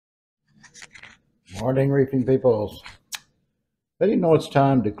Morning, reefing peoples. But you know it's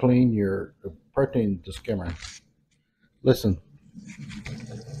time to clean your protein skimmer. Listen.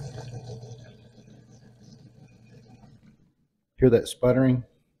 Hear that sputtering?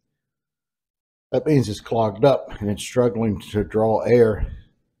 That means it's clogged up and it's struggling to draw air.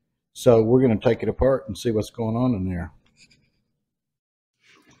 So we're going to take it apart and see what's going on in there.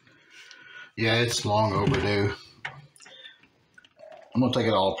 Yeah, it's long overdue. I'm going to take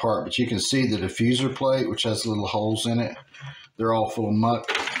it all apart, but you can see the diffuser plate, which has little holes in it. They're all full of muck.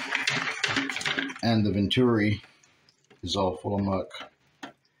 And the venturi is all full of muck.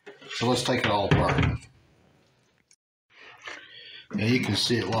 So let's take it all apart. Yeah, you can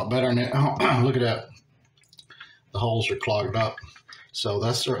see it a lot better now. Look at that. The holes are clogged up. So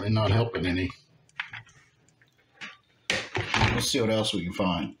that's certainly not helping any. Let's see what else we can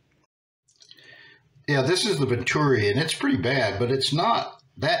find. Yeah, this is the venturi, and it's pretty bad, but it's not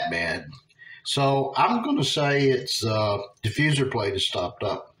that bad. So I'm going to say it's diffuser plate is stopped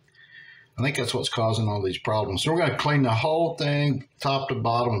up. I think that's what's causing all these problems. So we're going to clean the whole thing, top to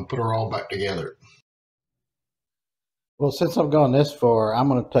bottom, and put her all back together. Well, since I've gone this far, I'm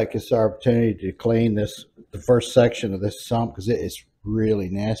going to take this opportunity to clean the first section of this sump because it is really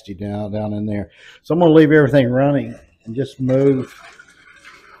nasty down in there. So I'm going to leave everything running and just move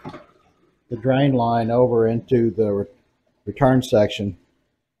the drain line over into the return section.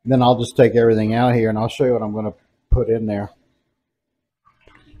 And then I'll just take everything out here and I'll show you what I'm going to put in there.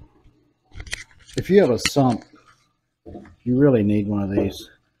 If you have a sump, you really need one of these.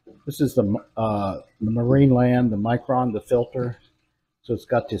 This is the Marine Land, the Micron, the filter. So it's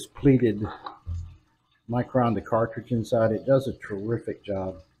got this pleated Micron, the cartridge inside. It does a terrific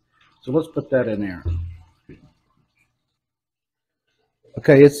job. So let's put that in there.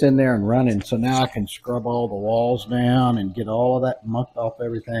 Okay, it's in there and running. So now I can scrub all the walls down and get all of that muck off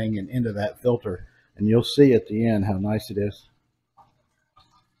everything and into that filter. And you'll see at the end how nice it is.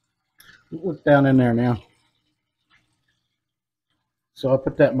 Look down in there now. So I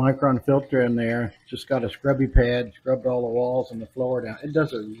put that Micron filter in there. Just got a scrubby pad, scrubbed all the walls and the floor down. It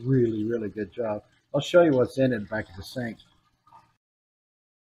does a really, really good job. I'll show you what's in it back at the sink.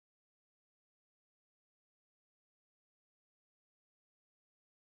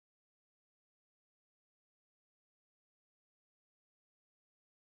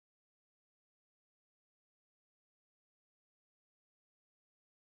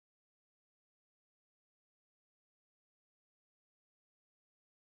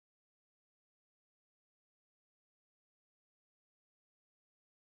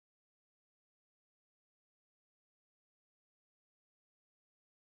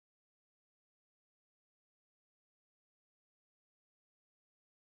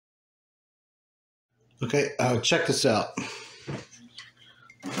 Okay, check this out.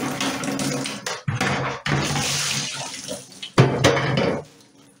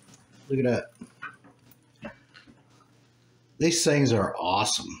 Look at that. These things are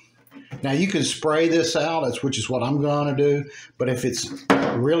awesome. Now you can spray this out, which is what I'm going to do. But if it's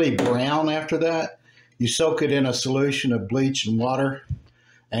really brown after that, you soak it in a solution of bleach and water,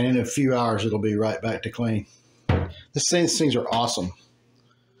 and in a few hours it'll be right back to clean. These things are awesome.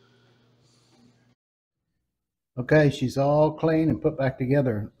 Okay, she's all clean and put back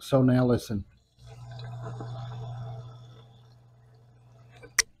together. So now listen.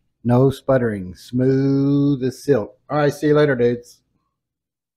 No sputtering, smooth as silk. All right, see you later, dudes.